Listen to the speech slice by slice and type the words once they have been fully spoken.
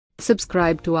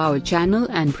Subscribe to our channel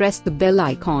and press the bell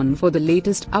icon for the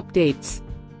latest updates.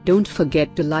 Don't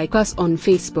forget to like us on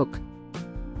Facebook.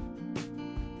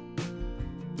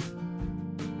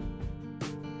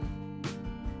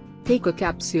 Take a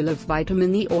capsule of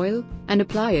vitamin E oil and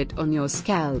apply it on your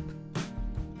scalp.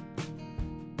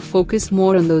 Focus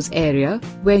more on those areas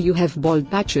where you have bald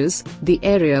patches, the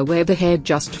area where the hair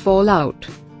just fall out.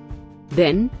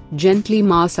 Then, gently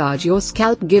massage your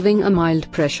scalp giving a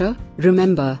mild pressure.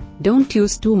 Remember, don't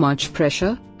use too much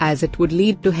pressure, as it would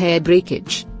lead to hair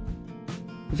breakage.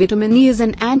 Vitamin E is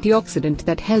an antioxidant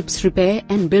that helps repair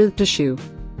and build tissue.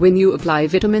 When you apply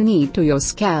vitamin E to your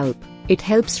scalp, it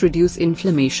helps reduce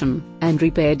inflammation and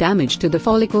repair damage to the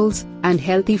follicles, and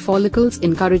healthy follicles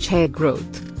encourage hair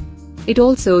growth. It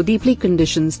also deeply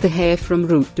conditions the hair from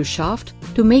root to shaft,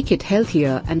 to make it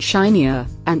healthier and shinier,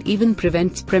 and even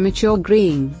prevents premature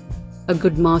graying. A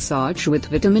good massage with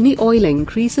vitamin E oil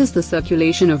increases the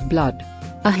circulation of blood.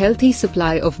 A healthy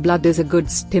supply of blood is a good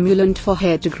stimulant for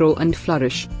hair to grow and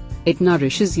flourish. It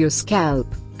nourishes your scalp,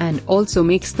 and also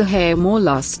makes the hair more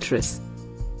lustrous.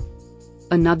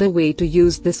 Another way to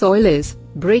use this oil is,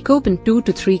 break open 2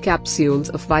 to 3 capsules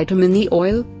of vitamin E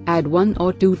oil, add 1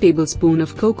 or 2 tablespoons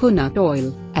of coconut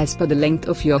oil, as per the length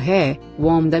of your hair,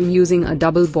 warm them using a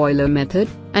double boiler method,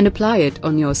 and apply it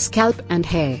on your scalp and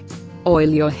hair. Oil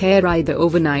your hair either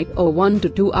overnight or 1 to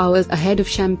 2 hours ahead of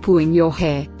shampooing your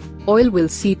hair. Oil will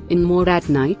seep in more at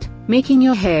night, making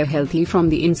your hair healthy from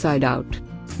the inside out.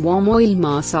 Warm oil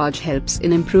massage helps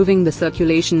in improving the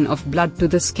circulation of blood to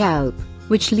the scalp,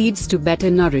 which leads to better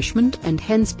nourishment and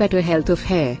hence better health of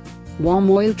hair.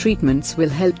 Warm oil treatments will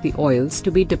help the oils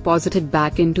to be deposited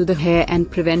back into the hair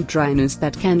and prevent dryness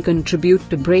that can contribute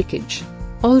to breakage.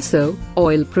 Also,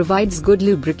 oil provides good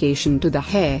lubrication to the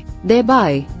hair,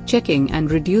 thereby checking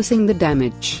and reducing the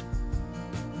damage.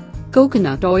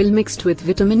 Coconut oil mixed with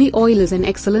vitamin E oil is an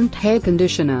excellent hair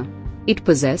conditioner. It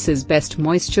possesses best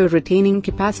moisture retaining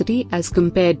capacity as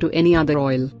compared to any other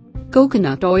oil.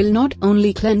 Coconut oil not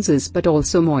only cleanses but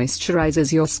also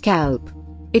moisturizes your scalp.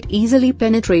 It easily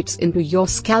penetrates into your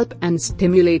scalp and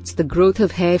stimulates the growth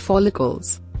of hair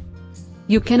follicles.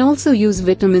 You can also use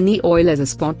vitamin E oil as a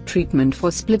spot treatment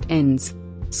for split ends.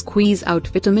 Squeeze out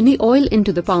vitamin E oil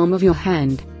into the palm of your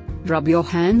hand. Rub your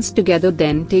hands together,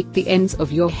 then take the ends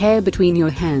of your hair between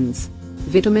your hands.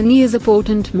 Vitamin E is a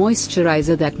potent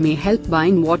moisturizer that may help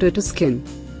bind water to skin.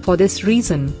 For this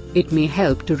reason, it may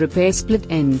help to repair split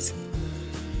ends.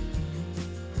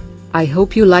 I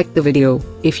hope you liked the video.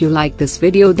 If you like this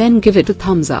video, then give it a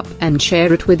thumbs up and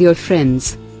share it with your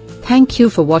friends. Thank you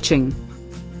for watching.